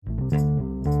Hey,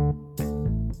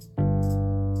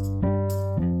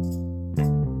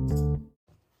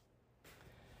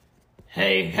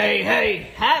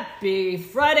 happy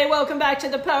Friday. Welcome back to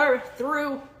the Power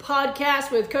Through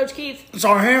Podcast with Coach Keith.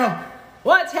 Sorry, him.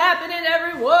 What's happening,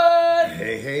 everyone?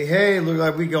 Hey, look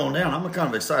like we going down. I'm kind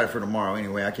of excited for tomorrow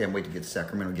anyway. I can't wait to get to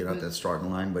Sacramento, get out that starting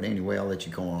line. But anyway, I'll let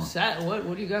you go on.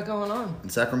 What do you got going on? In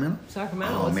Sacramento?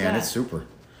 Sacramento, Oh, man, that? It's super.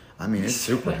 It's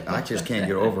super. I just can't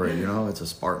get over it, It's a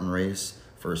Spartan race.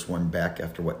 First one back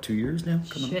after, 2 years now?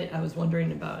 Shit, I was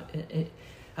wondering about it.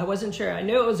 I wasn't sure. I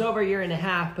knew it was over a year and a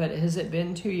half, but has it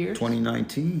been 2 years?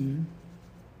 2019.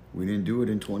 We didn't do it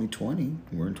in 2020.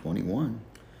 We're in 21.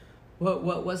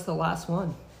 What was the last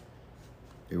one?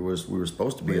 We were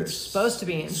supposed to be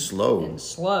in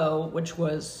Slow, which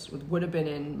would have been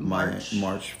in March.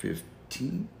 March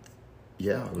 15th.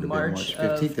 Yeah, it would have been March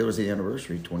 15th. It was the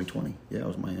anniversary, 2020. Yeah, it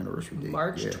was my anniversary date.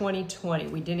 March 2020.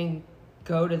 We didn't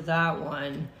go to that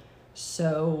one.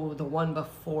 So the one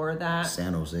before that,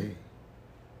 San Jose,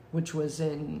 which was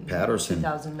in Patterson,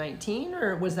 2019,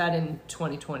 or was that in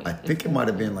 2020? I think it might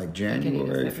have been like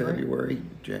January, February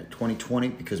 2020,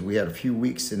 because we had a few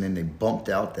weeks and then they bumped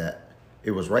out that. It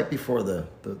was right before the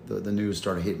news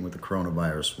started hitting with the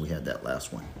coronavirus. We had that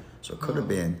last one. So it could have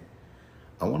been,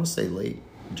 I want to say late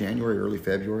January, early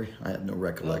February. I have no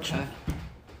recollection. Okay.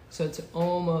 So it's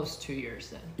almost 2 years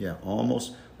then. Yeah,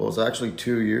 almost. Well, it's actually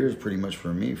 2 years pretty much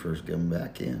for me first getting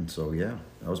back in. So yeah,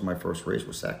 that was my first race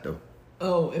with Sacto.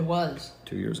 Oh, it was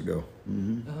 2 years ago.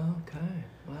 Mm-hmm. Okay.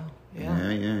 Wow.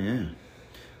 Yeah. Yeah.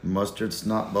 Mustard,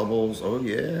 snot bubbles. Oh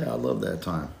yeah, I love that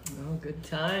time. Oh, good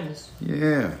times.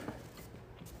 Yeah.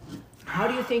 How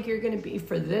do you think you're going to be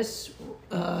for this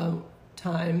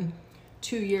time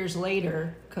 2 years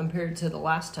later compared to the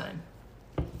last time?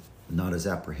 Not as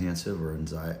apprehensive or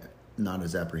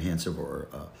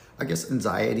I guess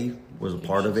anxiety was a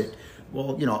part of it.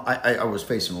 Well, I was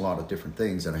facing a lot of different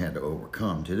things that I had to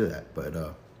overcome to do that.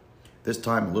 But this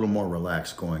time, a little more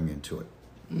relaxed going into it.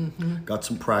 Mm-hmm. Got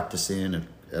some practice in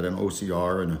at an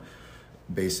OCR and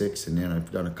basics, and then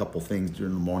I've done a couple things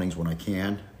during the mornings when I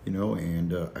can,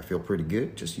 and I feel pretty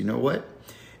good. Just, I'm going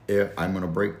to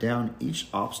break down each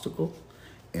obstacle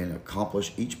and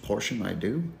accomplish each portion I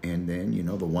do, and then,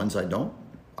 the ones I don't,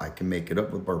 I can make it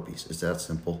up with burpees. It's that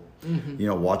simple.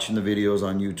 Mm-hmm. Watching the videos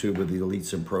on YouTube of the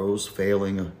elites and pros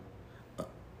failing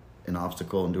an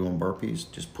obstacle and doing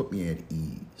burpees just put me at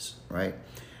ease, right?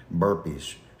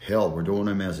 Burpees, hell, we're doing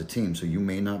them as a team, so you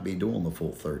may not be doing the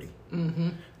full 30.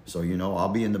 Mm-hmm. So, I'll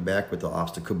be in the back with the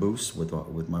obstacle boost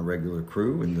with my regular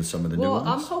crew and some of the new ones.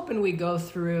 Well, I'm hoping we go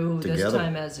through together this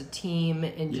time as a team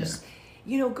and just...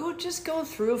 go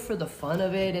through for the fun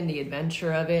of it and the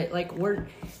adventure of it. Like we're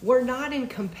not in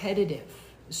competitive.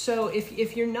 So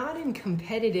if you're not in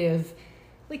competitive,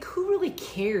 like who really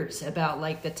cares about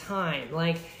like the time?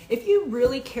 Like if you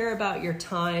really care about your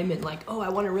time and like, I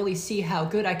want to really see how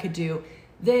good I could do,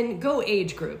 then go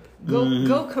age group.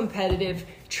 Go competitive.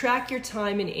 Track your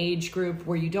time in age group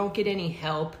where you don't get any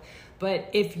help. But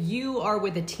if you are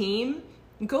with a team,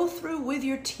 go through with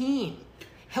your team.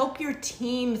 Help your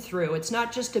team through. It's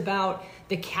not just about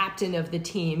the captain of the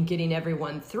team getting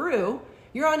everyone through.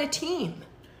 You're on a team.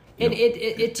 And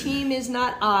a team is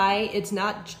not it's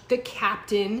not the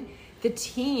captain. The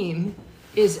team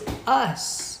is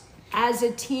us. As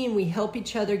a team, we help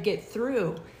each other get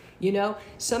through.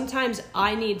 Sometimes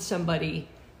I need somebody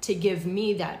to give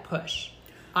me that push.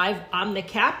 I'm the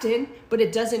captain, but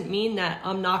it doesn't mean that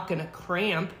I'm not going to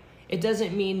cramp. It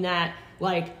doesn't mean that,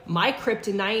 like, my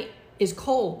kryptonite is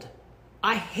cold.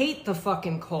 I hate the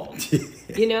fucking cold.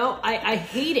 I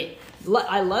hate it.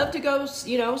 I love to go,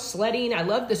 sledding. I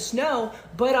love the snow,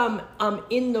 but I'm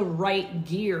in the right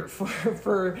gear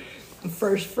for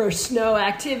snow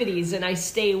activities, and I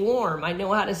stay warm. I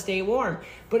know how to stay warm.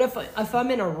 But if I'm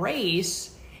in a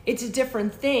race, it's a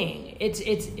different thing.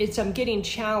 It's I'm getting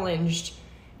challenged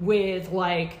with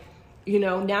like,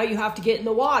 now you have to get in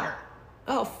the water.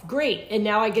 Oh, great. And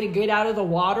now I get to get out of the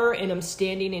water and I'm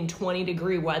standing in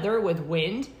 20-degree weather with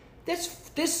wind.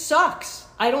 This sucks.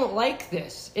 I don't like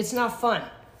this. It's not fun.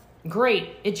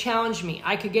 Great. It challenged me.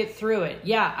 I could get through it.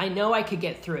 Yeah, I know I could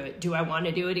get through it. Do I want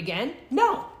to do it again?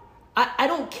 No. I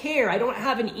don't care. I don't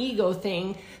have an ego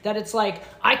thing that it's like,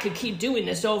 I could keep doing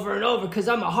this over and over because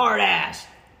I'm a hard ass.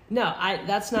 No,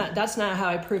 that's not how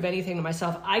I prove anything to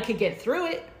myself. I could get through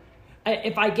it.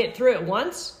 If I get through it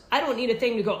once, I don't need a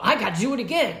thing to go, I got to do it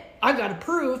again. I got to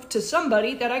prove to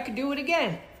somebody that I could do it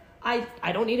again. I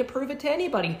don't need to prove it to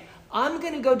anybody. I'm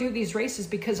going to go do these races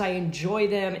because I enjoy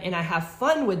them and I have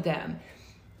fun with them.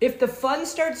 If the fun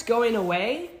starts going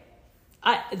away,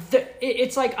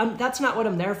 it's like that's not what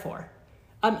I'm there for.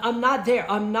 I'm not there.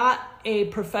 I'm not a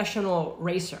professional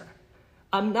racer.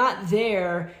 I'm not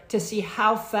there to see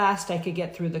how fast I could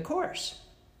get through the course.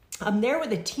 I'm there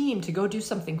with a team to go do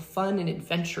something fun and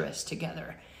adventurous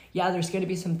together. Yeah, there's going to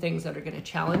be some things that are going to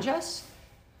challenge us,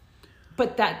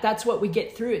 but that's what we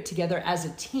get through it together as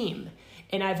a team.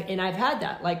 And I've had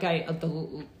that. Like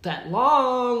that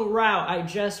long route I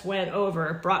just went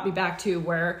over brought me back to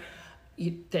where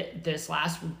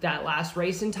that last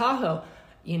race in Tahoe.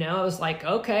 You know, I was like,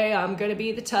 okay, I'm going to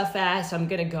be the tough ass. I'm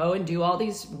going to go and do all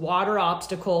these water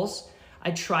obstacles.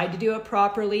 I tried to do it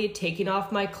properly, taking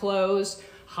off my clothes,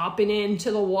 hopping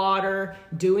into the water,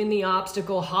 doing the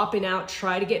obstacle, hopping out,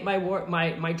 try to get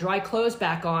my dry clothes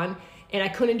back on. And I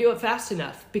couldn't do it fast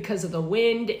enough because of the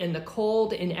wind and the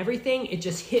cold and everything. It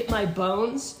just hit my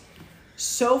bones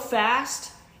so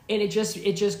fast. And it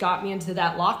just got me into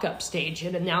that lockup stage.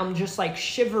 And now I'm just like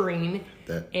shivering.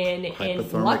 And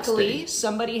luckily stage.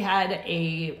 Somebody had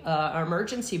a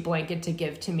emergency blanket to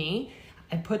give to me.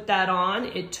 I put that on.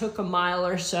 It took a mile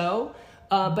or so.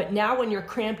 But now when you're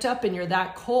cramped up and you're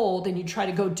that cold and you try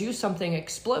to go do something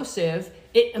explosive,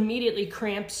 it immediately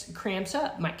cramps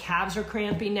up. My calves are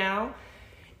cramping now.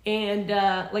 And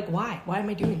why am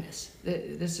I doing this?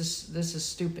 This is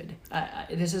stupid.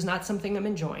 This is not something I'm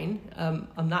enjoying.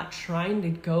 I'm not trying to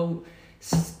go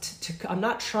I'm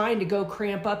not trying to go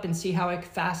cramp up and see how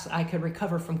fast I could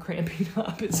recover from cramping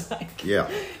up. It's like,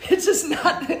 it's just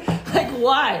not like,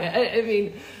 why? I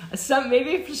mean,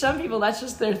 maybe for some people that's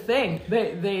just their thing.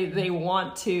 They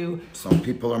want to. Some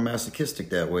people are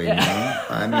masochistic that way. You know?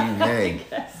 I mean, hey,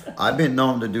 I've been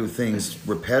known to do things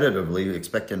repetitively,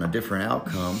 expecting a different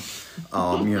outcome.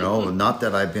 Not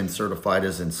that I've been certified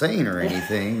as insane or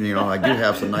anything. You know, I do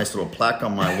have some nice little plaque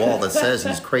on my wall that says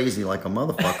he's crazy like a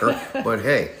motherfucker. But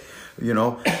hey,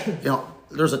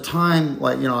 there's a time,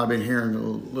 I've been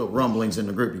hearing little rumblings in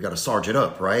the group. You got to sarge it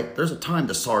up, right? There's a time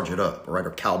to sarge it up, right?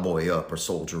 Or cowboy up or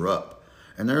soldier up.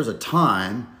 And there's a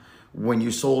time when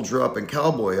you soldier up and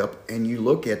cowboy up and you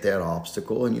look at that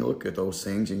obstacle and you look at those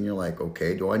things and you're like,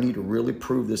 okay, do I need to really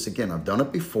prove this again? I've done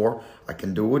it before. I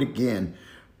can do it again.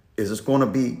 Is this going to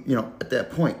be, at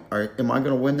that point, am I going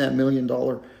to win that $1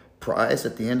 million prize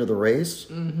at the end of the race?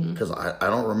 Because I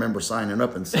don't remember signing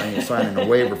up and signing a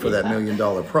waiver for that $1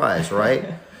 million prize,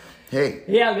 right? Hey.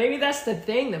 Yeah, maybe that's the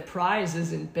thing. The prize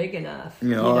isn't big enough.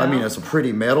 I mean, it's a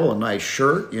pretty medal, a nice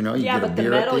shirt. You get a beer at the end. Yeah, but the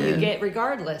medal you get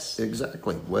regardless.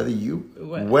 Exactly.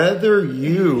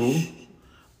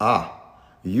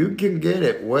 You can get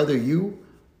it whether you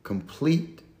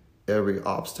complete every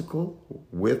obstacle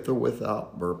with or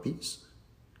without burpees,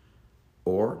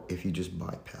 or if you just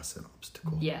bypass an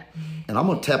obstacle. Yeah. And I'm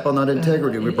going to tap on that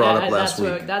integrity we brought up last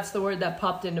week. That's the word that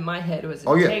popped into my head was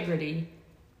integrity.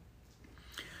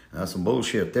 That's some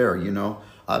bullshit there,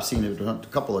 I've seen it a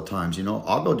couple of times,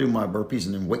 I'll go do my burpees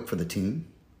and then wait for the team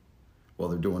while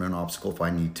they're doing an obstacle if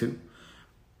I need to.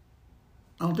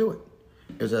 I'll do it.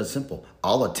 It's that simple.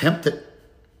 I'll attempt it.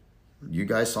 You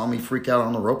guys saw me freak out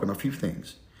on the rope and a few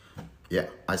things. Yeah,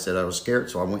 I said I was scared,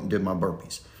 so I went and did my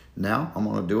burpees. Now, I'm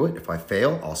going to do it. If I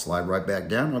fail, I'll slide right back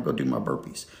down and I'll go do my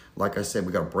burpees. Like I said,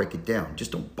 we got to break it down.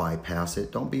 Just don't bypass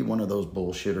it. Don't be one of those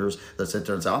bullshitters that sit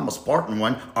there and say, I'm a Spartan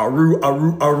one, aru,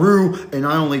 and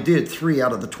I only did 3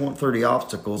 out of the 30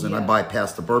 obstacles and I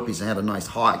bypassed the burpees and had a nice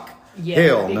hike. Yeah,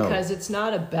 hell because it's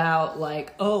not about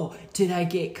like, oh, did I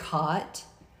get caught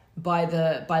by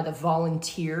the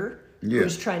volunteer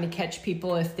who's trying to catch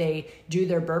people if they do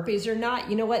their burpees or not?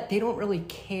 You know what? They don't really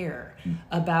care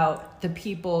about the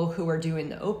people who are doing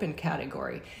the open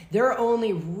category. They're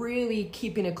only really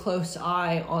keeping a close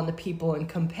eye on the people in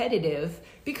competitive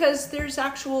because there's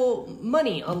actual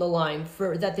money on the line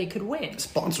for that they could win.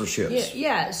 Sponsorships.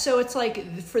 Yeah. So it's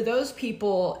like for those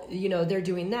people, they're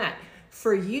doing that.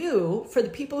 For the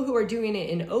people who are doing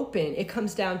it in open, it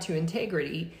comes down to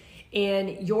integrity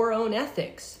and your own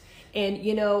ethics. And,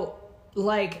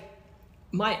 like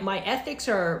my ethics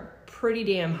are pretty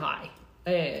damn high,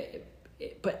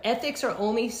 but ethics are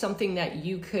only something that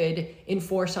you could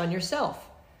enforce on yourself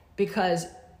because,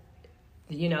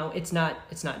 it's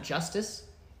not justice.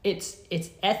 It's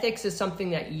ethics is something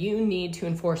that you need to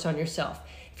enforce on yourself.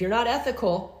 If you're not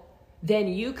ethical, then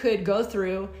you could go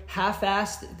through,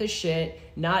 half-ass the shit,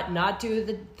 not do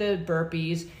the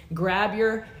burpees, grab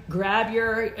your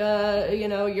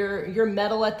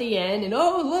medal at the end, and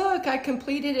oh look, I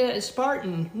completed a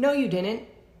Spartan. No, you didn't.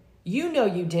 You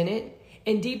didn't,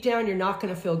 and deep down you're not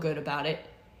going to feel good about it.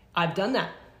 I've done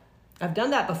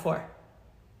that before,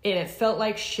 and it felt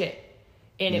like shit,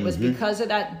 and it was because of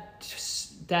that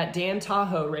damn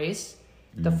Tahoe race.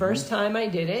 The first time I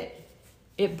did it,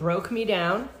 it broke me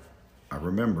down. I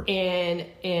remember. And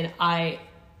I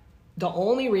the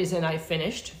only reason I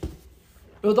finished,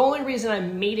 or the only reason I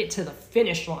made it to the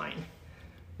finish line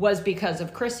was because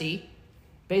of Chrissy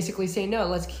basically saying, no,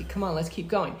 let's keep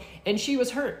going. And she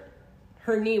was hurt.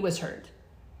 Her knee was hurt.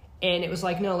 And it was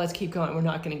like, no, let's keep going. We're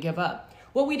not going to give up.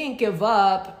 Well, we didn't give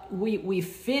up. We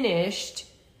finished,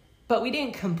 but we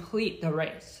didn't complete the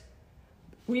race.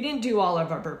 We didn't do all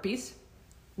of our burpees.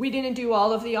 We didn't do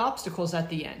all of the obstacles at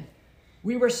the end.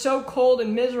 We were so cold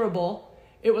and miserable.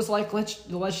 It was like,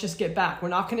 let's just get back. We're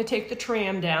not going to take the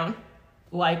tram down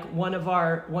like one of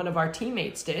our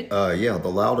teammates did. Yeah, the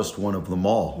loudest one of them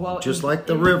all. Well, just like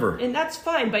the river. And that's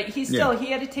fine, but he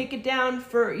had to take it down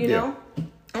for, you know,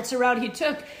 that's the route he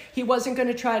took. He wasn't going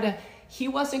to try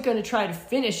to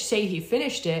finish, say he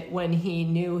finished it when he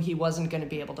knew he wasn't going to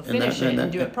be able to finish it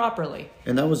and do it properly.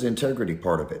 And that was the integrity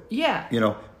part of it. Yeah. You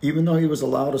know, even though he was the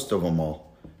loudest of them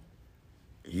all,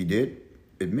 he did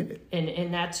admit it.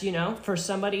 And that's, you know, for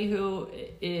somebody who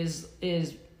is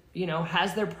you know,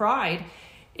 has their pride,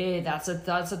 that's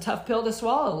a tough pill to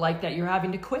swallow, like that you're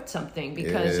having to quit something.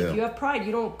 Because if you have pride,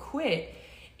 you don't quit.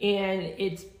 And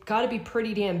it's got to be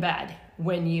pretty damn bad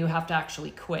when you have to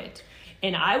actually quit.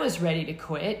 And I was ready to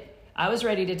quit. I was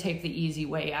ready to take the easy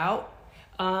way out.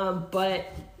 But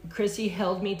Chrissy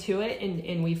held me to it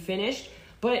and we finished.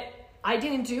 But I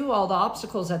didn't do all the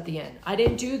obstacles at the end. I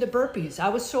didn't do the burpees. I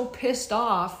was so pissed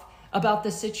off about the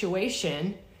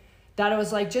situation that I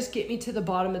was like, just get me to the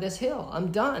bottom of this hill.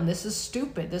 I'm done. This is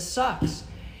stupid. This sucks.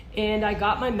 And I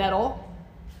got my medal.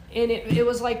 And it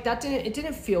was like, it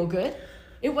didn't feel good.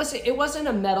 It wasn't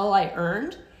a medal I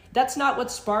earned. That's not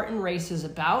what Spartan Race is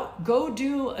about. Go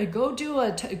do a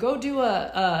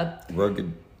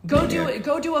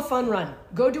fun run.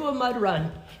 Go do a mud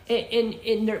run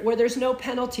in where there's no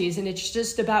penalties and it's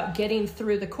just about getting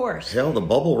through the course. Hell, the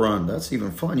bubble run, that's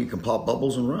even fun. You can pop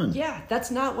bubbles and run. Yeah,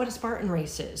 that's not what a Spartan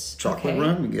Race is. Chocolate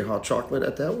run, you get hot chocolate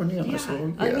at that one. Yeah.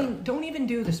 I mean, don't even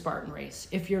do the Spartan Race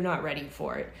if you're not ready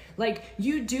for it. Like,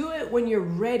 you do it when you're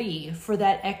ready for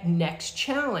that next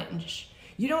challenge.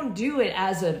 You don't do it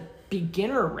as a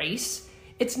beginner race.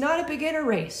 It's not a beginner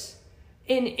race.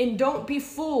 And don't be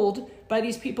fooled by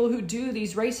these people who do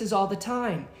these races all the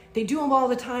time. They do them all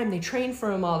the time. They train for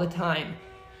them all the time.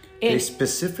 And they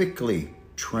specifically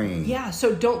train. Yeah,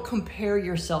 so don't compare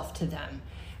yourself to them.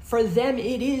 For them,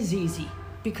 it is easy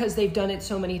because they've done it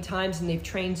so many times and they've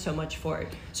trained so much for it.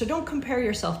 So don't compare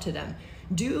yourself to them.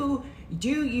 Do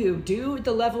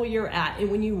the level you're at. And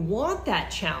when you want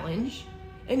that challenge,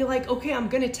 and you're like, okay, I'm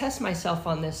going to test myself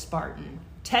on this Spartan.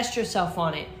 Test yourself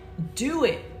on it. Do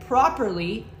it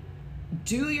properly.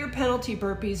 Do your penalty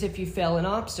burpees if you fail an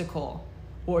obstacle.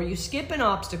 Or you skip an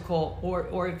obstacle.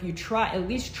 Or if you try, at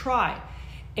least try.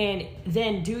 And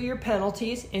then do your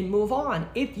penalties and move on.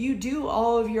 If you do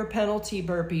all of your penalty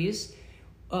burpees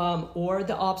or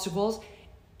the obstacles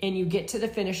and you get to the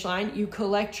finish line, you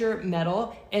collect your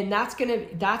medal. And that's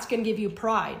gonna give you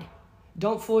pride.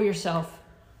 Don't fool yourself.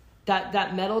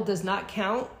 That medal does not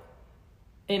count,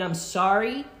 and I'm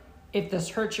sorry if this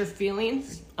hurts your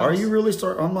feelings. Are you really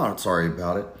sorry? I'm not sorry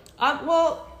about it.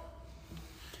 Well,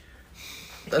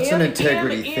 that's an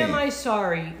integrity thing. Am I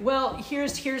sorry? Well,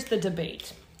 here's the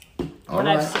debate. When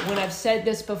I've said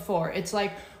this before, it's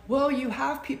like, well, you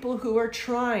have people who are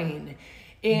trying,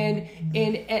 and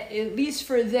at least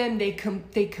for them, they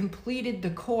completed the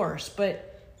course,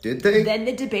 but did they? Then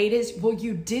the debate is, well,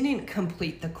 you didn't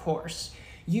complete the course.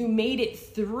 You made it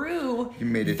through. You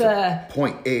made it to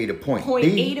point A to point B. Point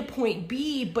A to point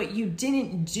B, but you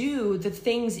didn't do the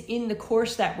things in the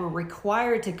course that were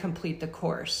required to complete the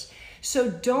course. So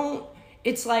don't.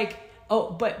 It's like,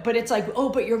 but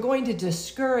you're going to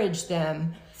discourage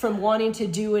them from wanting to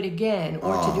do it again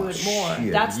or to do it more.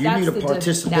 Shit. That's need a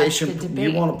participation. That's the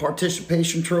debate. You want a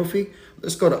participation trophy?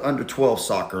 Let's go to under 12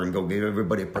 soccer and go give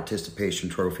everybody a participation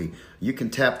trophy. You can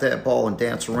tap that ball and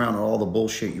dance around and all the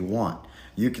bullshit you want.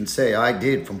 You can say, I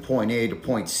did from point A to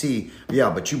point C. Yeah,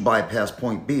 but you bypassed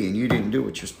point B and you didn't do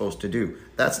what you're supposed to do.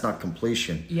 That's not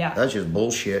completion. Yeah. That's just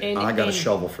bullshit. And I got a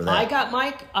shovel for that. I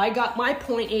got my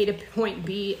point A to point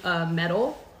B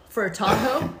medal for a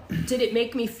Tahoe. Did it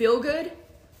make me feel good?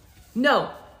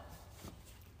 No.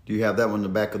 Do you have that one in the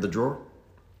back of the drawer?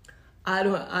 You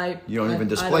don't even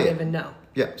display it. I don't even know.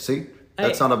 Yeah, see?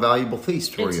 That's not a valuable piece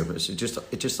for you. It's just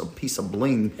a piece of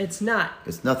bling. It's not.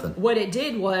 It's nothing. What it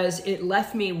did was it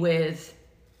left me with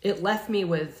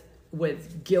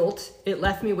guilt. It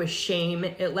left me with shame.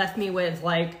 It left me with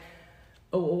like,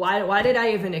 oh, why did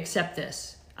I even accept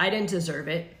this? I didn't deserve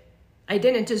it.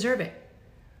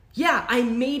 Yeah, I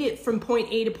made it from point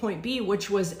A to point B,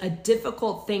 which was a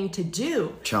difficult thing to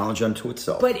do. Challenge unto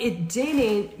itself. But it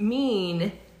didn't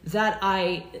mean that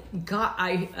I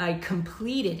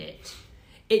completed it.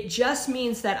 It just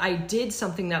means that I did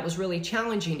something that was really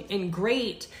challenging and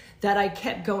great, that I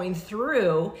kept going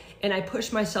through and I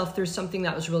pushed myself through something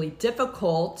that was really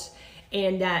difficult,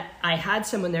 and that I had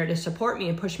someone there to support me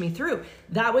and push me through.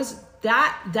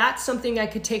 That's something I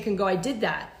could take and go, I did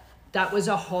that. That was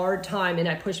a hard time and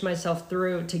I pushed myself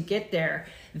through to get there.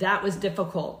 That was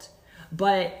difficult.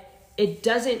 But it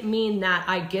doesn't mean that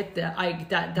I get that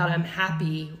I'm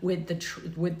happy with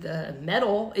the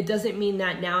medal. It doesn't mean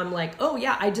that now I'm like, oh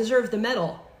yeah, I deserve the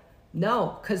medal.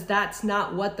 No, because that's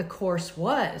not what the course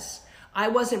was. I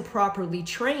wasn't properly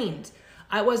trained.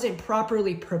 I wasn't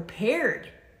properly prepared.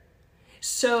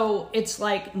 So it's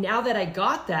like, now that I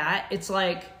got that, it's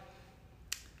like,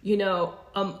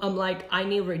 I'm like, I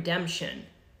need redemption.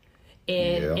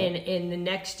 And in the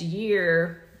next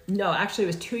year, no, actually it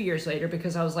was 2 years later,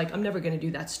 because I was like, I'm never going to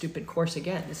do that stupid course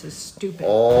again. This is stupid.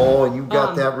 Oh, you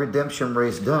got that redemption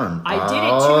race done. I did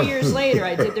it 2 years later.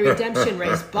 I did the redemption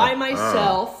race by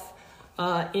myself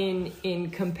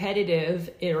in competitive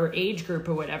or age group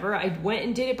or whatever. I went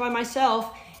and did it by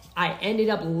myself. I ended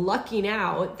up lucking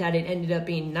out that it ended up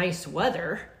being nice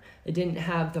weather. It didn't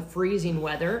have the freezing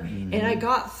weather. And I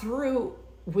got through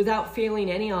without feeling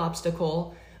any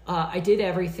obstacle. I did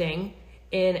everything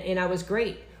and I was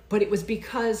great. But it was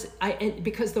because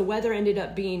the weather ended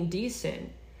up being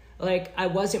decent. Like, I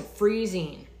wasn't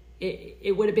freezing.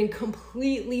 It would have been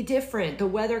completely different. The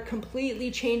weather completely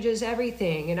changes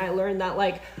everything. And I learned that,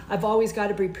 like, I've always got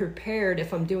to be prepared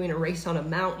if I'm doing a race on a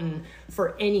mountain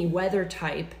for any weather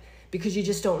type, because you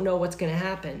just don't know what's going to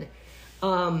happen.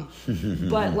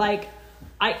 But like,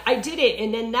 I did it,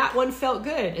 and then that one felt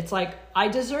good. It's like, I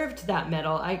deserved that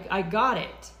medal. I got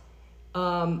it.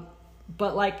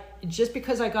 But like, just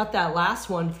because I got that last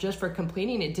one just for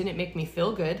completing it didn't make me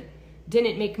feel good.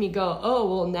 Didn't make me go, oh,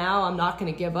 well, now I'm not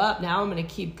going to give up. Now I'm going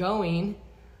to keep going.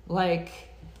 Like,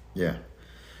 yeah.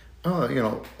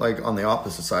 Like on the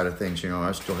opposite side of things,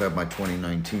 I still have my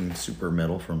 2019 super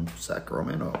medal from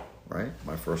Sacramento, right?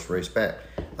 My first race back.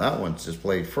 That one's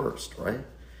displayed first, right?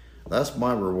 That's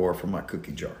my reward for my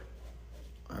cookie jar.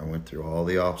 I went through all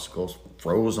the obstacles,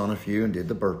 froze on a few and did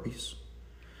the burpees.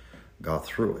 Got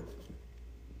through it.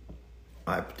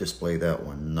 I display that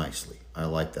one nicely. I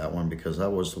like that one because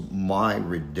that was my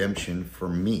redemption for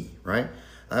me, right?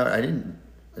 I did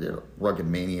a Rugged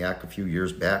Maniac a few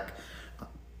years back.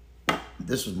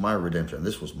 This was my redemption.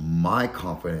 This was my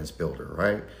confidence builder,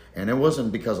 right? And it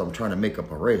wasn't because I'm trying to make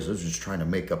up a race. I was just trying to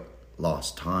make up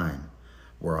lost time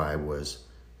where I was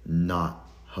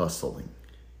not hustling,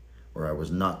 where I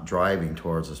was not driving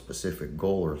towards a specific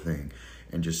goal or thing,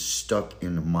 and just stuck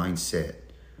in the mindset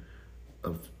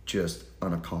of just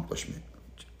unaccomplishment,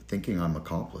 thinking I'm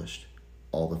accomplished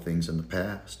all the things in the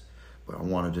past, but I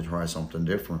wanted to try something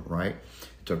different, right?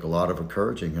 It took a lot of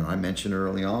encouraging, and I mentioned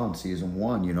early on, season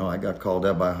 1, I got called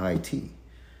out by High T.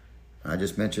 I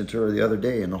just mentioned to her the other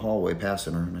day in the hallway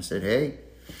passing her, and I said, hey,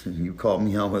 you called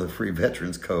me out with a free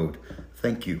veterans code.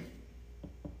 Thank you.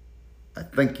 I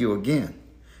thank you again,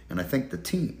 and I thank the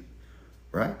team,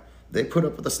 right? They put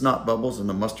up with the snot bubbles and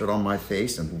the mustard on my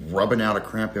face and rubbing out a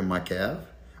cramp in my calf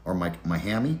or my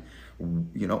hammy.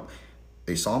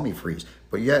 They saw me freeze.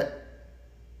 But yet,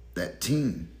 that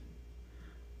team,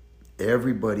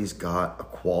 everybody's got a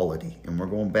quality. And we're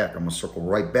going back. I'm going to circle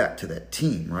right back to that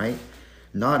team, right?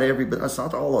 Not everybody, that's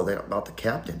not all of that about the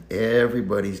captain.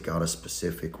 Everybody's got a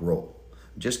specific role.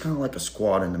 Just kind of like a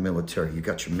squad in the military. You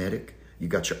got your medic. You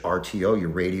got your RTO, your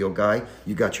radio guy.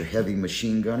 You got your heavy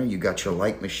machine gunner. You got your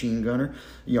light machine gunner.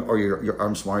 Or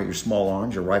your small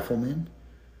arms, your riflemen.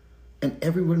 And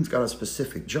everyone's got a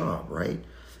specific job, right?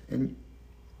 And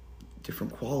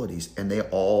different qualities. And they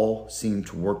all seem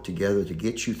to work together to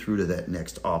get you through to that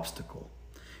next obstacle.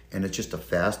 And it's just a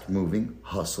fast-moving,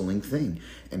 hustling thing.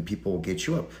 And people will get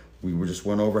you up. We just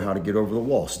went over how to get over the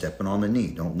wall, stepping on the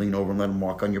knee. Don't lean over and let them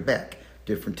walk on your back.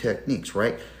 Different techniques,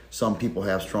 right? Some people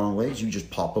have strong legs, you just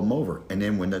pop them over. And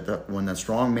then when that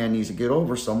strong man needs to get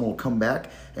over, someone will come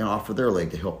back and offer their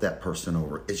leg to help that person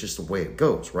over. It's just the way it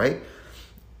goes, right?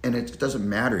 And it doesn't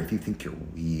matter if you think you're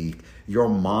weak. Your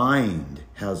mind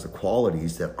has the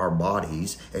qualities that our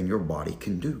bodies and your body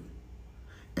can do.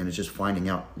 And it's just finding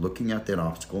out, looking at that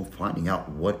obstacle, finding out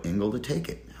what angle to take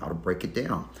it, how to break it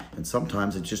down. And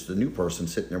sometimes it's just a new person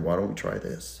sitting there, why don't we try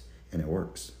this? And it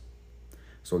works.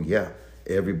 So yeah,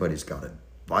 everybody's got a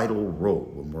vital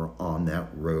role when we're on that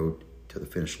road to the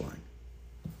finish line.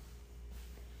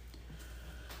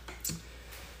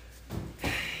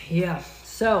 Yeah,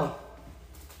 so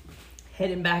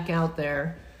heading back out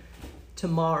there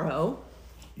tomorrow.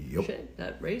 Yep. Shit,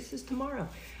 that race is tomorrow.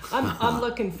 I'm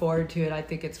looking forward to it. I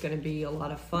think it's going to be a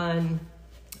lot of fun.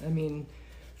 I mean,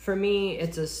 for me,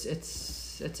 it's a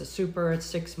super. It's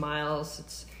 6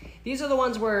 miles. These are the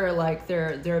ones where like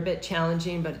they're a bit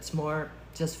challenging, but it's more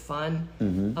just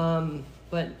fun.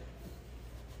 But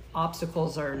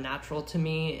obstacles are natural to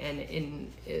me,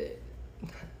 and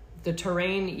the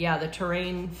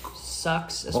terrain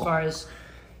sucks as far as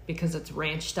because it's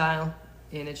ranch style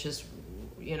and it's just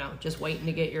just waiting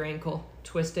to get your ankle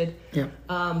twisted. Yeah.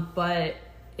 But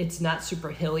it's not super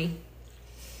hilly,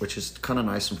 which is kind of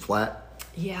nice and flat.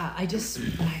 Yeah, I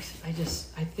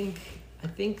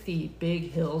think the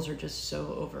big hills are just so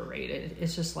overrated.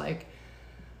 It's just like,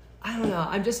 I don't know.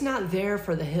 I'm just not there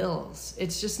for the hills.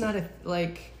 It's just not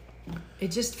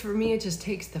for me, it just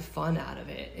takes the fun out of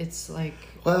it. It's like...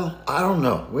 Well, I don't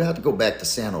know. We have to go back to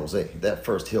San Jose, that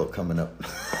first hill coming up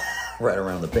right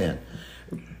around the bend.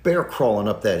 Bear crawling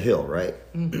up that hill, right?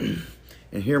 And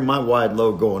here my wide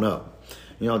load going up.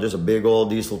 Just a big old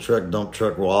diesel truck, dump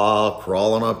truck,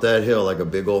 crawling up that hill like a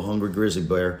big old hungry grizzly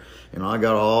bear. I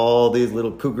got all these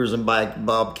little cougars and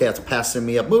bobcats passing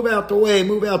me up. Move out the way,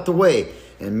 move out the way.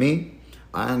 And me,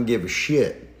 I don't give a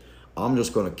shit. I'm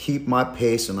just going to keep my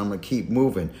pace and I'm going to keep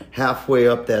moving. Halfway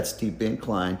up that steep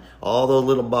incline, all those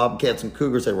little bobcats and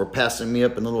cougars that were passing me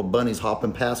up and the little bunnies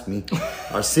hopping past me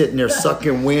are sitting there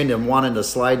sucking wind and wanting to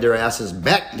slide their asses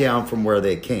back down from where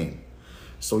they came.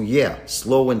 So yeah,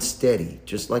 slow and steady,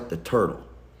 just like the turtle.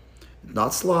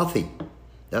 Not slothy.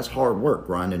 That's hard work,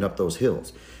 grinding up those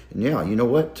hills. And yeah, you know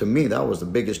what? To me, that was the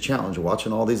biggest challenge,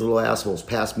 watching all these little assholes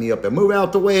pass me up and move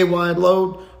out the way, wide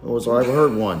load. I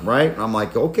heard one, right? I'm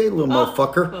like, okay, little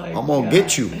motherfucker, I'm going to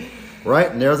get you, right?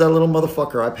 And there's that little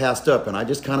motherfucker I passed up, and I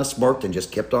just kind of smirked and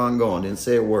just kept on going, didn't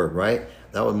say a word, right?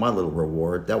 That was my little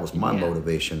reward. That was my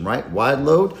motivation, right? Wide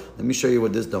load, let me show you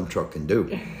what this dump truck can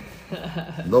do.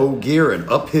 Low gear and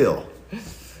uphill.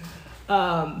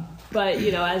 But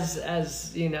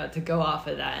as to go off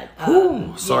of that.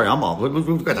 Sorry, I'm all.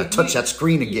 We've got to touch that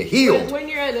screen and get healed. When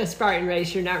you're in a Spartan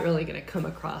race, you're not really going to come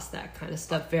across that kind of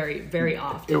stuff very, very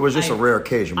often. It was just a rare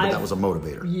occasion, but that was a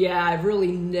motivator. Yeah, I've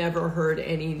really never heard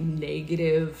any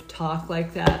negative talk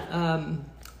like that on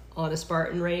a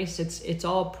Spartan race. It's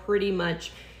all pretty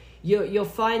much. You'll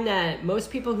find that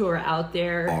most people who are out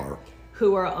there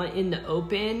who are in the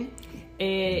open.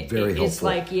 It's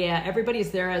like, everybody's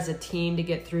there as a team to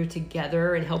get through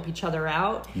together and help each other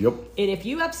out. Yep. And if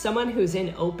you have someone who's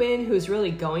in open, who's really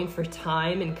going for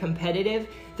time and competitive,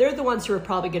 they're the ones who are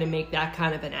probably going to make that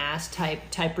kind of an ass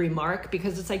type remark,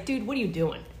 because it's like, dude, what are you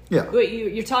doing? Yeah.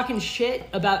 You're talking shit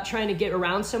about trying to get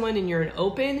around someone and you're in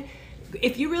open.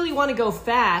 If you really want to go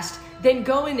fast, then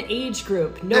go in the age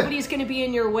group. Nobody's going to be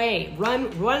in your way. Run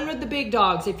with the big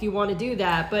dogs if you want to do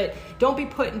that, but don't be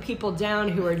putting people down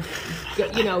who are,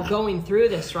 going through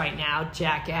this right now,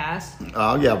 jackass.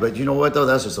 Oh yeah, but you know what though?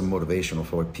 That's just a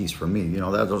motivational piece for me.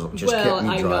 That doesn't just kept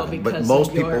me driving. But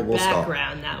most people will stop.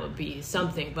 That would be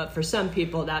something, but for some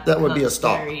people that would be a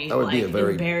stop. That would be a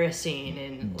very embarrassing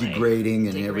and degrading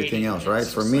and everything else, right?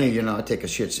 For me, I take a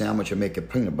shit sandwich and make it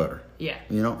peanut butter. Yeah.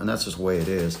 And that's just the way it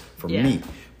is for me.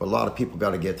 But a lot of people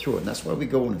got to get through it. And that's why we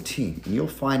go in a team. And you'll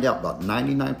find out about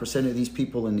 99% of these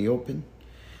people in the open,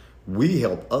 we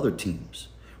help other teams.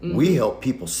 Mm-hmm. We help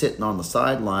people sitting on the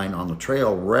sideline, on the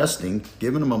trail, resting,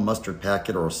 giving them a mustard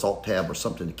packet or a salt tab or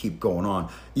something to keep going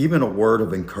on. Even a word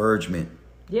of encouragement.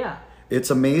 Yeah. It's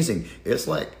amazing. It's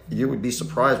like you would be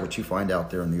surprised what you find out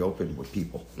there in the open with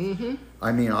people. Mm-hmm.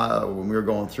 I mean, when we were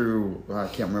going through, I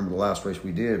can't remember the last race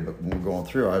we did, but when we were going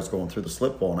through, I was going through the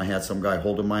slip wall, and I had some guy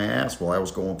holding my ass while I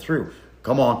was going through.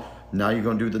 Come on, now you're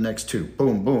going to do the next two.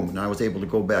 Boom, boom. And I was able to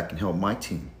go back and help my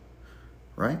team.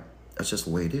 Right? That's just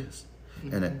the way it is.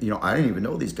 Mm-hmm. And, I didn't even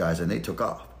know these guys, and they took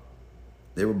off.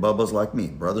 They were Bubbas like me,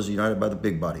 Brothers United by the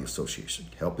Big Body Association,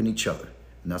 helping each other.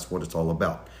 And that's what it's all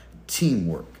about.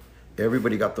 Teamwork.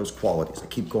 Everybody got those qualities. I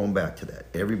keep going back to that.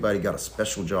 Everybody got a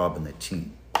special job in the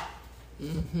team.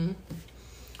 Mm-hmm.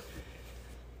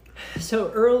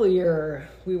 So earlier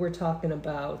we were talking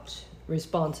about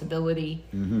responsibility.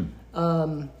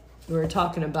 Mm-hmm. We were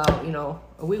talking about,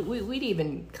 we'd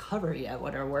even cover yet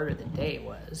what our word of the day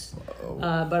was.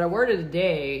 But our word of the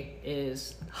day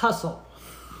is hustle.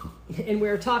 And we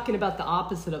were talking about the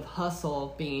opposite of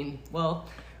hustle being,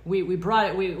 we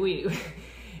brought it,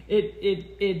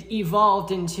 It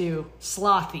evolved into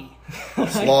slothy.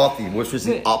 Slothy, which was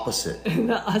the opposite.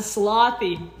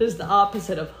 Slothy is the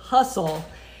opposite of hustle.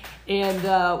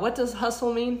 And what does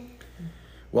hustle mean?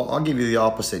 Well, I'll give you the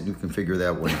opposite. You can figure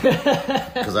that one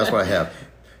out. Because that's what I have.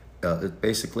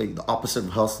 Basically, the opposite of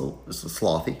hustle is the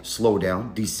slothy. Slow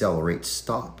down, decelerate,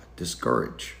 stop,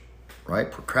 discourage.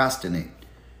 right? Procrastinate.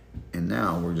 And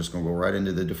now we're just going to go right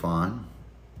into the define.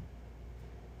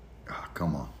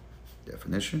 Come on.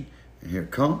 Definition. And here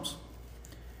it comes.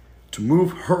 To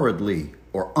move hurriedly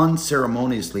or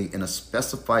unceremoniously in a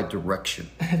specified direction.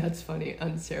 That's funny,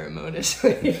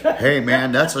 unceremoniously. Hey,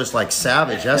 man, that's just like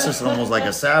savage. That's just almost like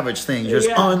a savage thing. Just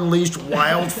unleashed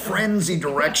wild frenzy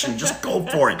direction. Just go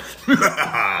for it.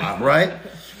 Right?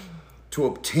 To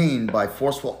obtain by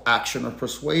forceful action or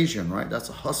persuasion, right? That's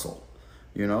a hustle,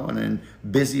 you know? And then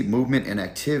busy movement and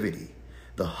activity.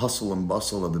 The hustle and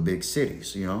bustle of the big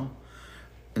cities, you know?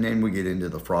 And then we get into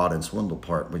the fraud and swindle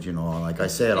part. But, you know, like I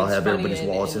said, I'll have everybody's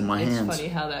wallets in my hands. It's funny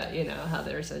how that, you know, how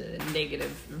there's a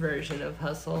negative version of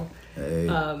hustle. Hey.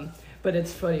 But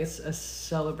it's funny, it's a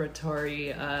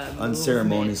celebratory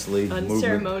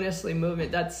unceremoniously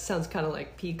movement. That sounds kind of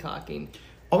like peacocking.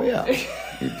 Oh, yeah.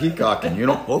 You're peacocking. You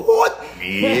know, what?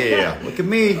 Yeah. Look at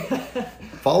me.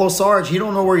 Follow Sarge. He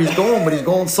don't know where he's going, but he's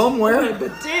going somewhere.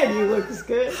 But damn, he looks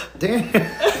good. Damn.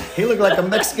 He looked like a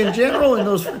Mexican general in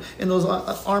those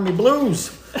army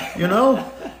blues, you know?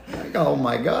 Like, oh,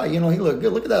 my God. You know, he looked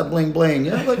good. Look at that bling bling.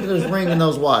 Yeah, look at his ring and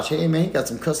those watch. Hey, man, he got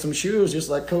some custom shoes just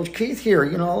like Coach Keith here.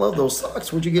 You know, I love those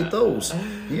socks. Where'd you get those?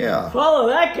 Yeah. Follow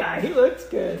that guy. He looks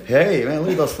good. Hey, man,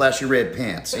 look at those flashy red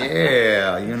pants.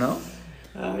 Yeah, you know?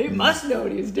 He must know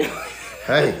what he's doing.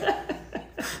 Hey.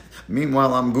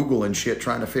 Meanwhile, I'm Googling shit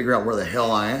trying to figure out where the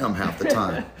hell I am half the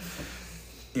time.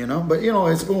 You know? But, you know,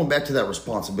 it's going back to that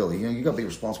responsibility. You know, you got to be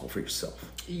responsible for yourself.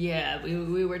 Yeah,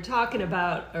 we were talking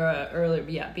about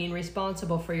earlier, being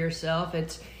responsible for yourself.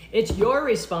 It's your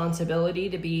responsibility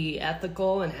to be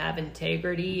ethical and have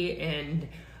integrity, and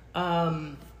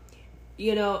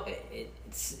you know,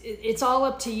 it's all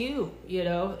up to you, you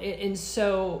know. And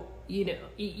so, you know,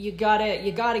 you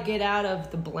gotta get out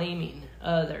of the blaming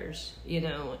others, you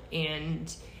know,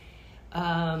 and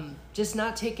just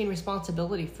not taking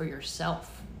responsibility for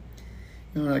yourself.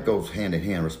 You know, that goes hand in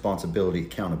hand. Responsibility,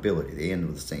 accountability. They end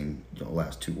with the same, you know,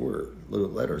 last two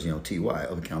letters, you know, TY,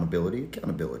 of accountability,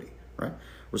 right?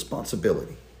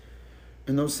 Responsibility.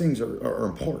 And those things are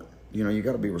important. You know, you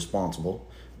got to be responsible.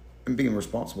 And being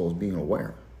responsible is being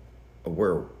aware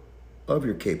of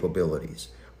your capabilities,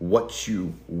 what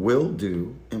you will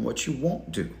do and what you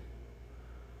won't do.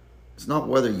 It's not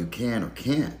whether you can or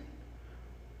can't.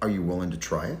 Are you willing to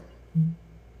try it?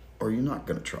 Or are you not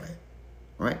going to try it?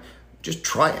 Right? Just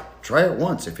try it. Try it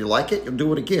once. If you like it, you'll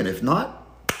do it again. If not,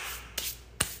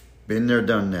 been there,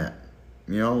 done that.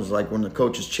 You know, it was like when the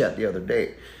coaches chat the other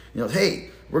day. You know, hey,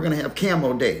 we're going to have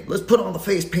camo day. Let's put on the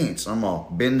face paints. I'm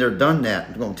all, been there, done that.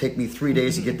 It's going to take me 3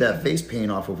 days to get that face paint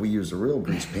off if we use the real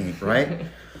grease paint, right?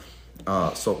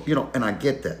 So, you know, and I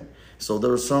get that. So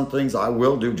there are some things I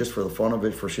will do just for the fun of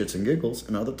it, for shits and giggles.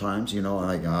 And other times, you know,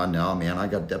 like, no, man, I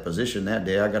got deposition that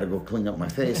day. I got to go clean up my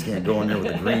face. Can't go in there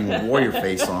with a green warrior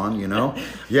face on, you know.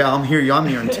 Yeah, I'm here. I'm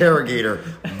your interrogator.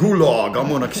 Gulag. I'm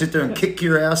going to sit there and kick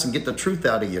your ass and get the truth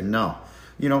out of you. No.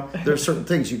 You know, there's certain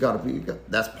things you got to be.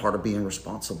 That's part of being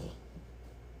responsible.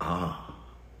 Right?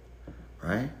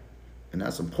 And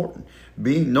that's important.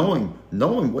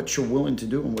 Knowing what you're willing to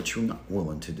do and what you're not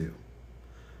willing to do.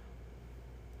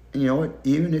 And you know what?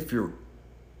 Even if you're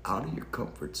out of your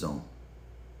comfort zone,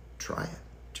 try it.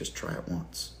 Just try it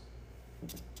once.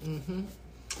 Mm-hmm.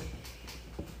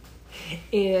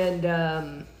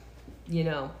 And, you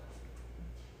know,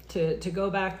 to go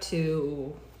back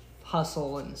to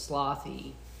hustle and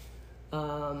slothy,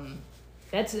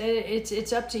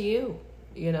 it's up to you.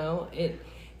 You know,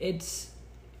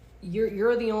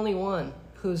 you're the only one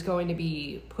who's going to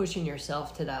be pushing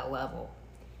yourself to that level.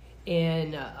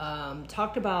 And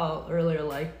talked about earlier,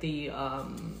 like the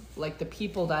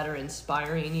people that are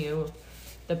inspiring you,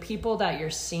 the people that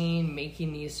you're seeing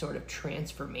making these sort of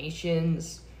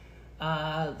transformations,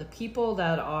 the people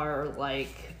that are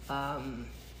like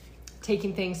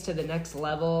taking things to the next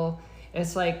level.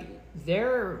 It's like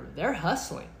they're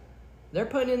hustling, they're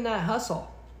putting in that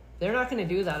hustle. They're not going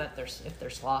to do that if they're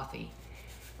slothy.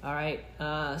 All right,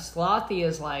 slothy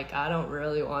is like, I don't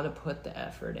really want to put the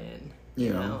effort in.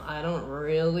 You know, I don't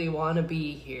really want to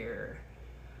be here.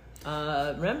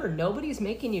 Remember, nobody's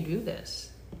making you do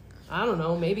this. I don't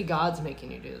know, maybe God's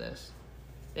making you do this.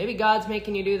 Maybe God's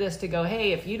making you do this to go,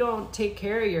 hey, if you don't take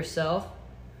care of yourself,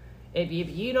 if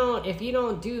you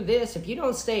don't do this, if you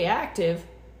don't stay active,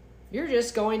 you're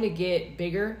just going to get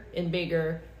bigger and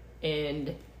bigger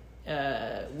and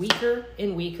weaker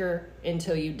and weaker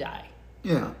until you die.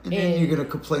 Yeah, and then you're going to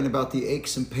complain about the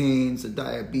aches and pains, the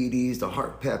diabetes, the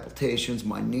heart palpitations,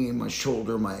 my knee, my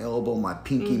shoulder, my elbow, my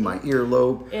pinky, my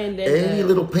earlobe. And any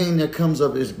little pain that comes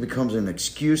up becomes an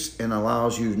excuse and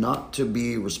allows you not to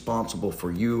be responsible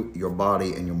for you, your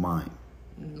body, and your mind.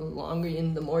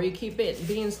 The more you keep it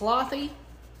being slothy,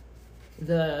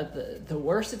 the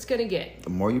worse it's going to get. The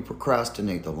more you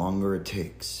procrastinate, the longer it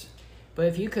takes. But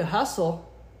if you could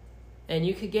hustle and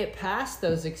you could get past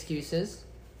those excuses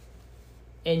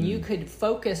and you could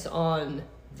focus on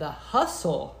the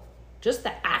hustle, just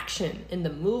the action and the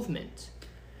movement.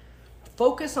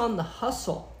 Focus on the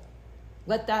hustle.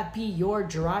 Let that be your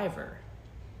driver.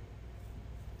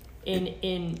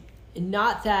 In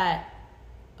not that,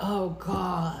 oh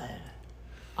God,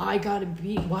 why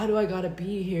do I gotta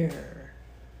be here?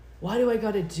 Why do I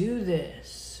gotta do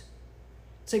this?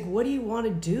 It's like, what do you want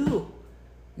to do?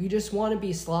 You just want to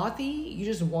be slothy? You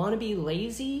just want to be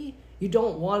lazy? You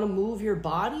don't want to move your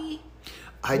body?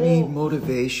 I need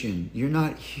motivation. You're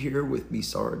not here with me,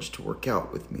 Sarge, to work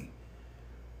out with me.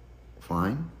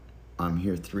 Fine. I'm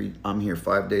here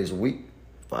 5 days a week,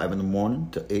 5 in the morning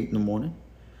to 8 in the morning.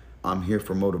 I'm here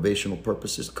for motivational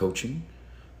purposes, coaching.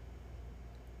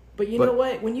 But you know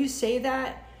what? When you say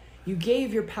that, you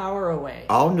gave your power away.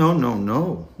 Oh, no.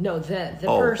 No, the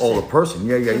person. Oh, the person.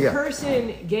 Yeah. The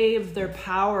person gave their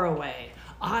power away.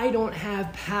 I don't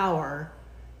have power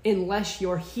unless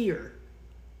you're here.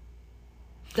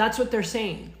 That's what they're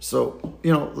saying. So,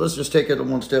 let's just take it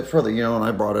one step further, and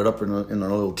I brought it up in a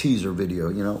little teaser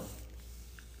video,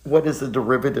 What is the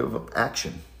derivative of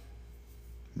action?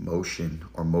 Motion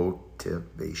or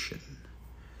motivation.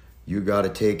 You got to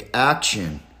take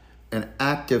action, an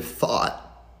active thought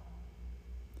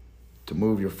to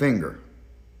move your finger.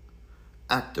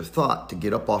 Active thought to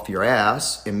get up off your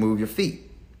ass and move your feet.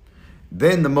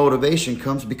 Then the motivation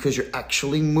comes because you're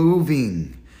actually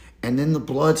moving. And then the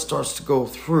blood starts to go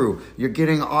through. You're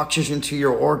getting oxygen to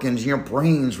your organs. Your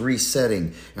brain's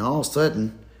resetting. And all of a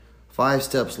sudden, 5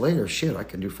 steps later, shit, I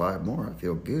can do 5 more. I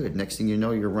feel good. Next thing you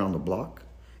know, you're around the block.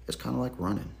 It's kind of like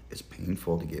running. It's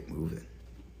painful to get moving.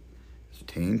 It's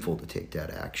painful to take that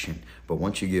action. But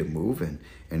once you get moving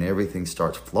and everything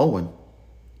starts flowing,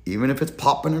 even if it's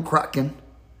popping and cracking,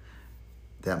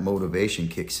 that motivation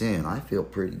kicks in. I feel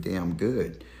pretty damn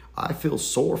good. I feel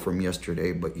sore from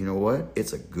yesterday, but you know what?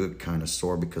 It's a good kind of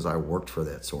sore because I worked for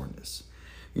that soreness.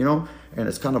 And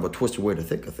it's kind of a twisted way to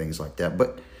think of things like that,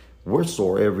 but we're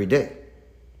sore every day.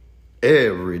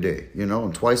 Every day,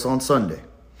 and twice on Sunday.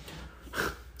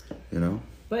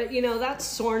 But, that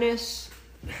soreness,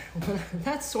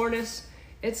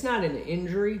 it's not an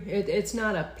injury. It's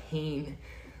not a pain.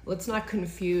 Let's not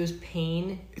confuse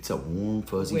pain. It's a warm,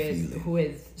 fuzzy feeling.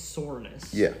 With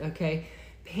soreness. Yeah. Okay?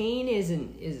 Pain is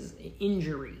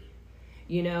injury.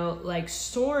 Like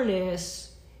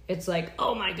soreness, it's like,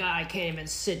 oh my God, I can't even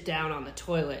sit down on the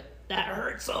toilet. That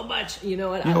hurts so much. You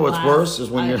know what? What's worse is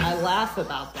when I laugh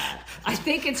about that. I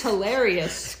think it's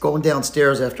hilarious. Going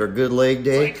downstairs after a good leg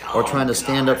day or trying to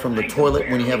stand up from the toilet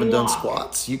when you haven't done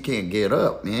squats. You can't get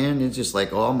up, man. It's just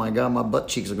like, oh my God, my butt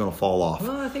cheeks are going to fall off.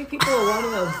 Well, I think people want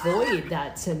to avoid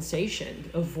that sensation,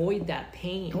 avoid that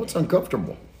pain. It's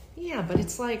uncomfortable. Yeah, but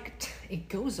it's like, it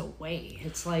goes away.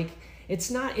 It's like, it's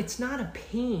not a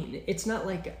pain. It's not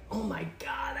like, oh my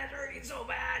God, that hurting so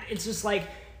bad. It's just like,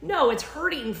 no, it's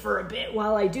hurting for a bit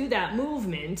while I do that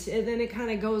movement, and then it kind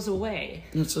of goes away.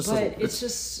 It's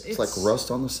like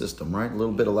rust on the system, right? A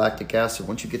little bit of lactic acid.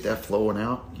 Once you get that flowing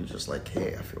out, you're just like,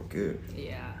 hey, I feel good.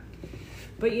 Yeah.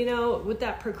 But, with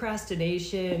that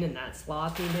procrastination and that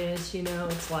slothiness,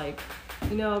 it's like,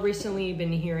 recently you've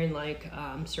been hearing, like,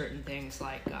 certain things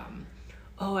like,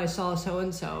 oh, I saw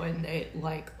so-and-so, and they,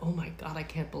 like, oh my God, I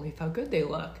can't believe how good they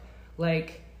look.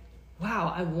 Like,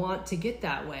 wow, I want to get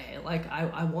that way. Like,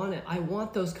 I want it. I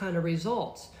want those kind of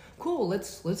results. Cool,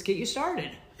 let's get you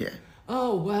started. Yeah.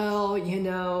 Oh, well,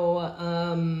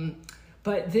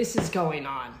 but this is going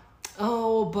on.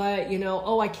 Oh, but,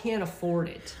 I can't afford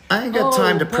it. I ain't got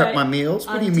time to prep my meals.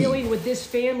 What do you mean? I'm dealing with this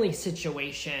family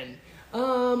situation.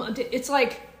 It's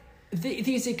like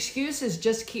these excuses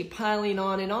just keep piling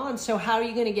on and on. So how are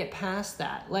you going to get past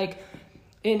that? Like,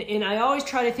 and I always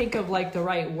try to think of like the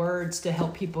right words to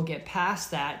help people get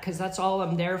past that, because that's all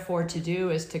I'm there for, to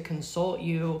do is to consult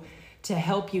you, to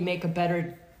help you make a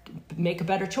better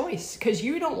choice, because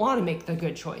you don't want to make the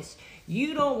good choice.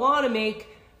 You don't want to make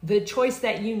the choice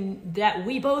that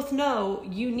we both know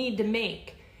you need to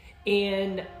make.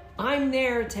 And I'm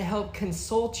there to help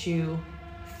consult you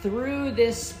through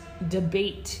this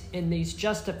debate and these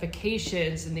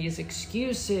justifications and these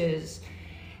excuses.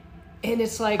 And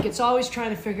it's like, it's always trying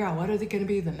to figure out what are they going to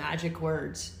be the magic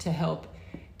words to help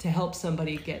to help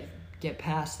somebody get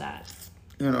past that.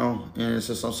 You know, and it's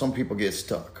just some people get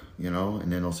stuck, you know,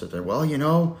 and then they'll sit there, well, I'm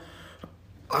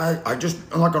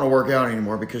not going to work out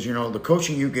anymore because, the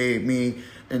coaching you gave me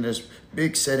in this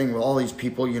big setting with all these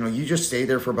people, you just stay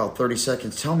there for about 30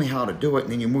 seconds, tell me how to do it,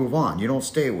 and then you move on. You don't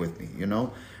stay with me,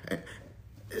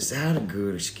 Is that a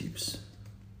good excuse?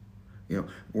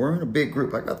 We're in a big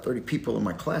group. I got 30 people in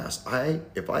my class.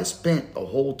 If I spent the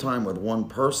whole time with one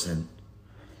person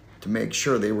to make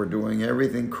sure they were doing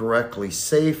everything correctly,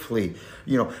 safely,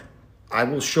 I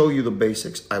will show you the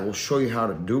basics. I will show you how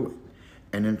to do it.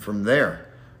 And then from there,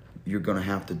 you're going to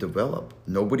have to develop.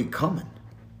 Nobody coming.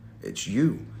 It's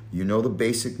you. You know the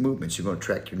basic movements. You're going to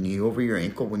track your knee over your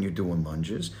ankle when you're doing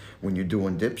lunges. When you're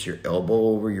doing dips, your elbow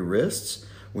over your wrists.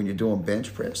 When you're doing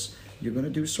bench press, you're going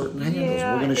to do certain handles.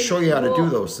 We're going to show you how to do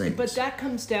those things. But that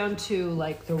comes down to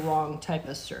like the wrong type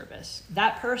of service.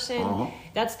 That person,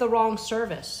 that's the wrong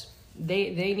service.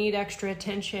 They need extra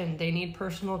attention. They need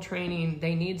personal training.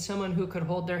 They need someone who could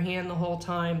hold their hand the whole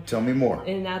time. Tell me more.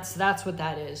 And that's what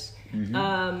that is.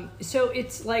 So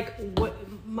it's like what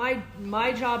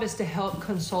my job is to help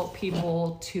consult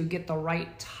people to get the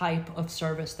right type of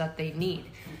service that they need.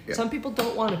 Yeah. Some people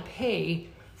don't want to pay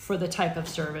for the type of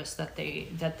service that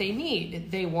they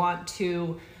need. They want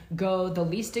to go the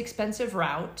least expensive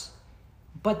route,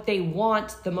 but they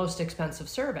want the most expensive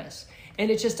service.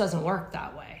 And it just doesn't work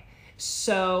that way.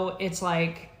 So it's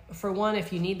like, for one,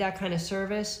 if you need that kind of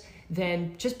service,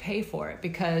 then just pay for it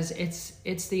because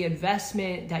it's the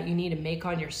investment that you need to make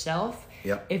on yourself.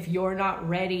 Yep. If you're not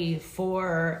ready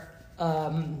for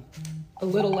a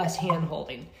little less hand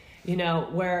holding,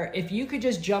 where if you could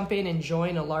just jump in and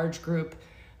join a large group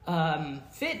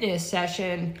fitness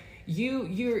session,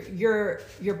 you're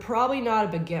probably not a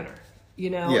beginner,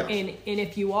 Yeah. And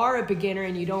if you are a beginner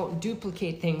and you don't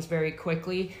duplicate things very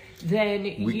quickly, then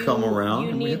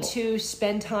you need to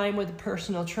spend time with a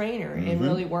personal trainer and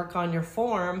really work on your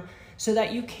form so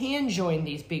that you can join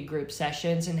these big group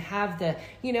sessions and have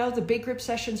the big group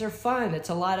sessions are fun. It's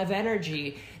a lot of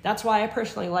energy. That's why I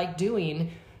personally like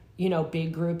doing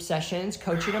big group sessions,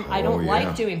 coaching them. I don't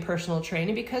like doing personal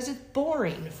training because it's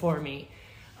boring for me.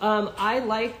 I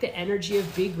like the energy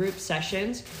of big group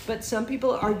sessions, but some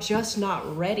people are just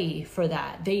not ready for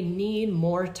that. They need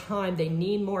more time. They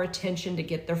need more attention to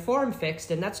get their form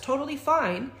fixed, and that's totally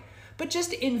fine. But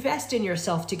just invest in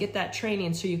yourself to get that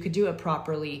training so you could do it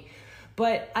properly.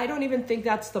 But I don't even think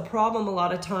that's the problem a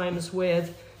lot of times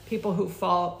with people who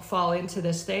fall into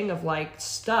this thing of like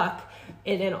stuck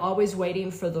and then always waiting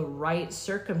for the right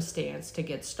circumstance to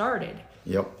get started.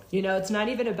 Yep. It's not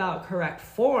even about correct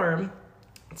form.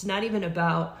 It's not even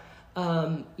about,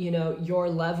 your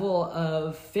level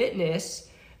of fitness,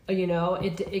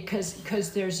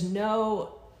 because there's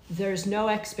no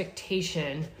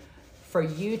expectation for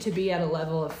you to be at a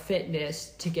level of fitness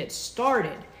to get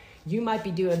started. You might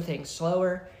be doing things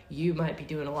slower. You might be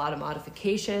doing a lot of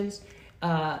modifications,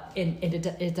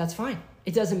 and that's fine.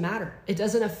 It doesn't matter. It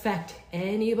doesn't affect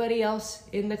anybody else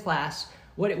in the class.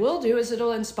 What it will do is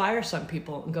it'll inspire some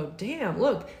people and go, damn,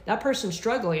 look, that person's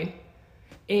struggling.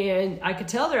 And I could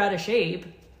tell they're out of shape,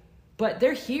 but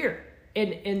they're here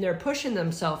and they're pushing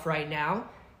themselves right now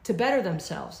to better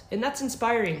themselves. And that's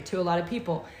inspiring to a lot of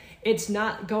people. It's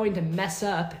not going to mess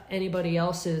up anybody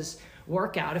else's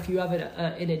workout. If you have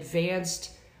an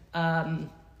advanced,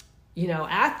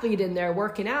 athlete in there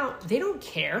working out, they don't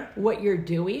care what you're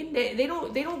doing. They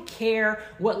don't care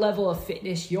what level of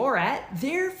fitness you're at.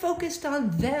 They're focused on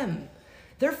them.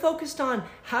 They're focused on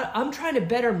how I'm trying to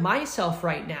better myself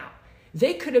right now.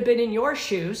 They could have been in your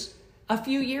shoes a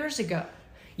few years ago.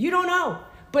 You don't know,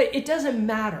 but it doesn't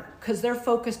matter because they're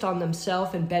focused on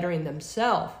themselves and bettering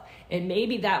themselves. And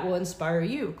maybe that will inspire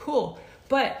you. Cool.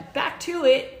 But back to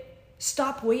it,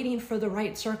 stop waiting for the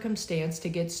right circumstance to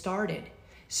get started.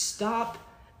 Stop,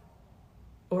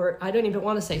 or I don't even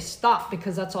want to say stop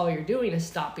because that's all you're doing is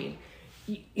stopping.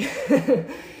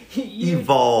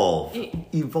 Evolve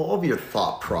your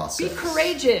thought process. Be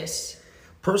courageous.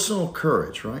 Personal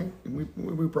courage, right? We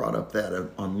brought up that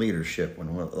on leadership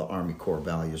when one of the Army Corps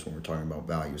values, when we were talking about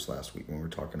values last week, when we were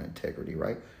talking integrity,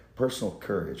 right? Personal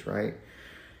courage, right?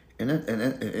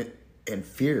 And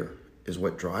fear is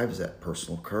what drives that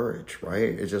personal courage, right?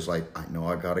 It's just like, I know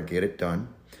I got to get it done.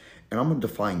 And I'm going to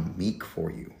define meek for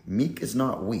you. Meek is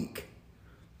not weak.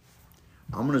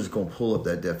 I'm just going to pull up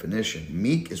that definition.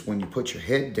 Meek is when you put your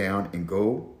head down and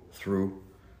go through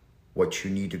what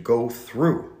you need to go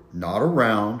through. Not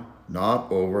around,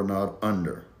 not over, not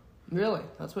under. Really?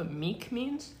 That's what meek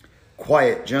means?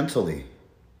 Quiet gently.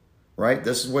 Right?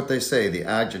 This is what they say, the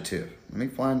adjective. Let me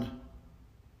find.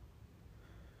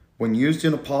 When used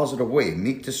in a positive way,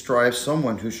 meek describes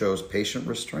someone who shows patient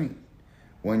restraint.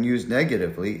 When used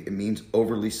negatively, it means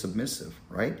overly submissive,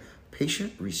 right?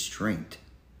 Patient restraint.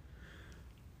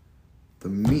 The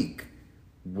meek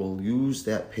will use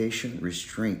that patient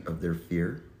restraint of their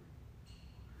fear,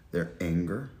 their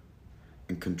anger,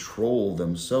 and control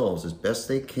themselves as best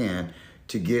they can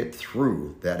to get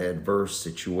through that adverse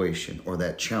situation or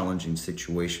that challenging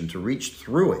situation, to reach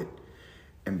through it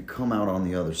and come out on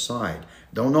the other side.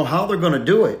 Don't know how they're going to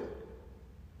do it,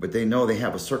 but they know they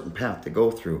have a certain path to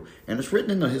go through. And it's written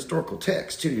in the historical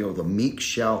text too, the meek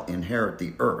shall inherit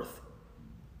the earth.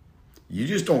 You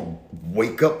just don't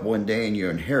wake up one day and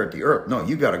you inherit the earth. No,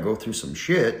 you got to go through some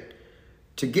shit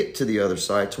to get to the other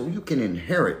side so you can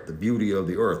inherit the beauty of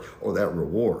the earth or that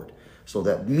reward. So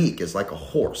that meek is like a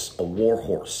horse, a war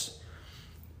horse.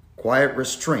 Quiet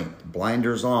restraint,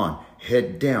 blinders on,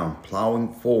 head down,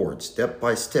 plowing forward, step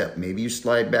by step. Maybe you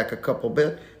slide back a couple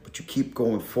bit, but you keep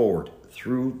going forward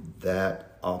through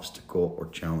that obstacle or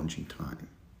challenging time.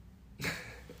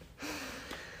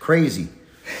 Crazy.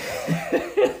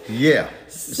 Yeah.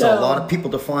 So a lot of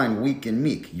people define weak and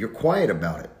meek. You're quiet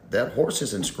about it. That horse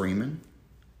isn't screaming.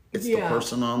 It's the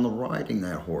person on the riding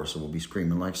that horse that will be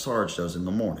screaming like Sarge does in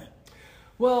the morning.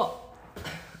 Well,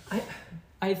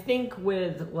 I think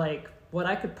with like what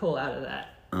I could pull out of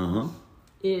that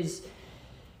is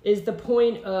the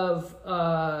point of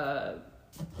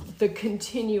the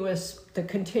continuous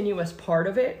part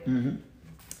of it.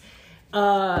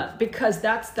 Because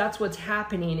that's what's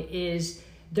happening is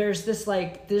there's this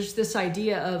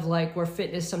idea of like where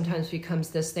fitness sometimes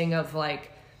becomes this thing of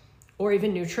like, or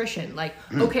even nutrition, like,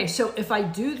 okay, so if I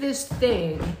do this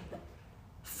thing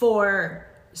for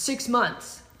 6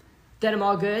 months, then I'm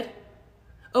all good.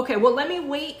 Okay, well, let me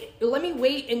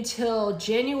wait until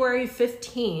January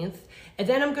 15th, and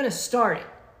then I'm going to start it.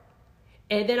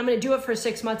 And then I'm going to do it for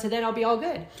 6 months, and then I'll be all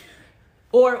good.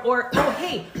 Or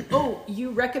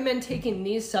you recommend taking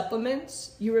these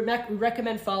supplements? You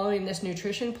recommend following this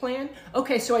nutrition plan?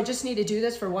 Okay, so I just need to do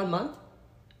this for 1 month?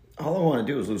 All I want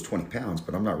to do is lose 20 pounds,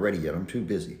 but I'm not ready yet. I'm too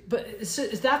busy. But so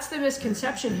that's the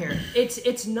misconception here.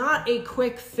 It's not a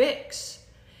quick fix.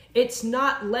 It's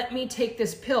not, let me take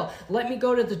this pill. Let me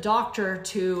go to the doctor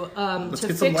to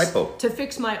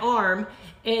fix my arm,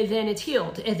 and then it's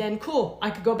healed. And then cool,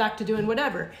 I could go back to doing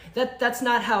whatever. That's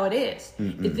not how it is.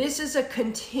 Mm-mm. This is a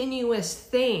continuous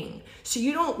thing. So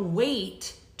you don't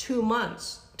wait 2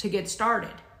 months to get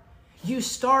started. You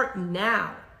start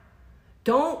now.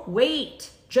 Don't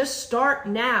wait. Just start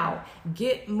now.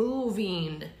 Get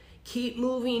moving. Keep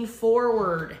moving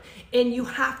forward. And you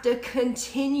have to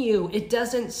continue. It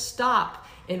doesn't stop.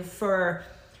 And for,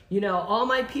 all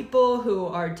my people who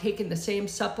are taking the same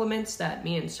supplements that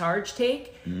me and Sarge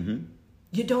take,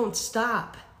 you don't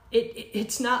stop.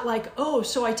 It's not like,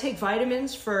 so I take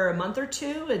vitamins for a month or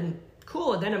two and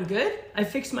cool, and then I'm good. I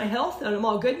fixed my health and I'm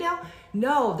all good now.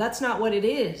 No, that's not what it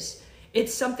is.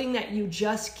 It's something that you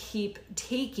just keep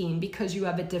taking because you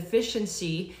have a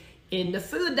deficiency in the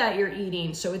food that you're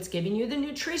eating. So it's giving you the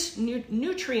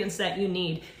nutrients that you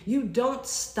need. You don't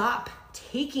stop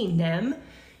taking them.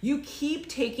 You keep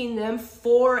taking them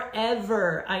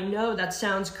forever. I know that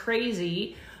sounds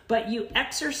crazy, but you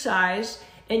exercise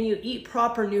and you eat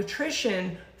proper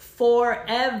nutrition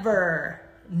forever,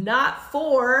 not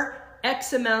for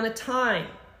X amount of time.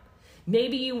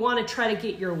 Maybe you want to try to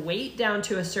get your weight down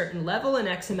to a certain level in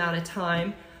X amount of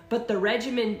time, but the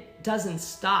regimen doesn't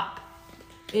stop.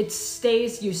 It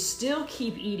stays, you still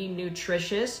keep eating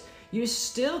nutritious, you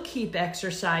still keep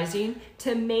exercising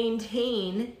to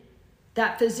maintain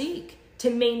that physique,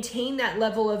 to maintain that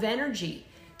level of energy,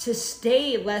 to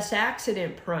stay less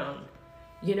accident prone,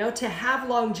 to have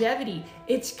longevity.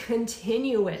 It's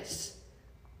continuous.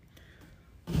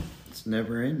 It's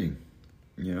never ending.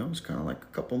 It's kind of like a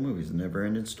couple movies, a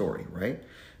never-ending story, right?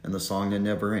 And the song that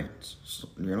never ends. So,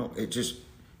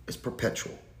 it's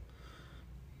perpetual.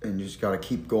 And you just got to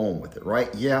keep going with it,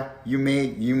 right? Yeah, you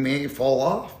may fall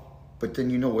off, but then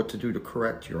you know what to do to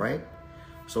correct you, right?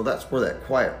 So that's where that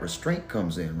quiet restraint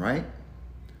comes in, right?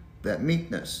 That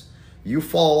meekness. You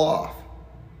fall off.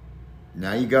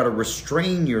 Now you got to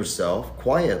restrain yourself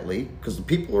quietly, because the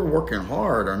people who are working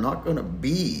hard are not going to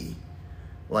be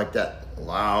like that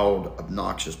loud,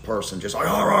 obnoxious person just like,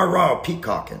 rah, rah, rah,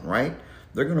 peacocking, right?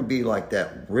 They're going to be like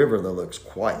that river that looks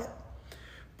quiet.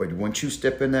 But once you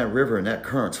step in that river and that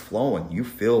current's flowing, you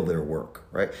feel their work,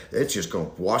 right? It's just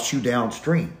going to wash you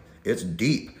downstream. It's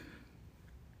deep.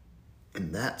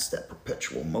 And that's that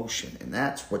perpetual motion. And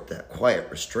that's what that quiet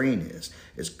restraint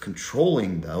is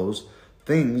controlling those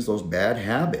things, those bad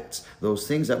habits, those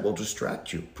things that will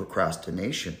distract you.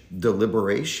 Procrastination,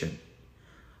 deliberation,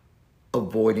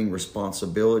 avoiding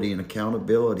responsibility and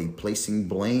accountability, placing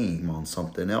blame on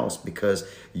something else because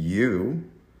you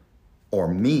or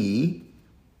me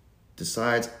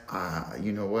decides,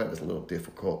 you know what, it's a little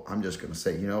difficult. I'm just going to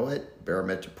say, you know what,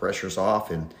 barometric pressure's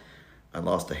off and I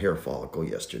lost a hair follicle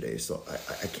yesterday, so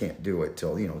I can't do it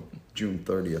till, June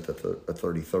 30th at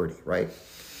 30/30, right?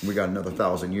 We got another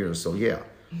 1,000 years, so yeah,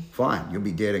 fine. You'll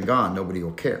be dead and gone. Nobody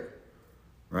will care,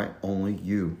 right? Only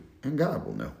you and God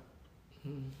will know.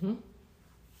 Mm-hmm.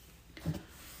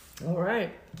 All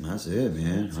right. That's it,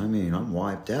 man. I mean, I'm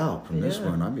wiped out from this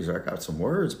one. I got some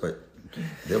words, but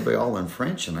they'll be all in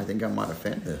French, and I think I might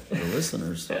offend the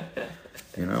listeners.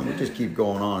 We just keep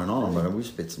going on and on, but we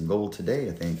spit some gold today,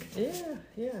 I think.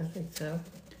 Yeah, I think so.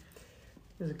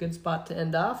 It was a good spot to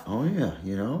end off. Oh, yeah,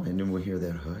 and then we'll hear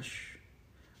that hush.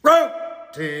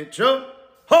 Rotation,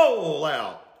 hole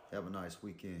out. Have a nice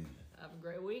weekend. Have a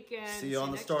great weekend. See you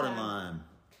on the starting line.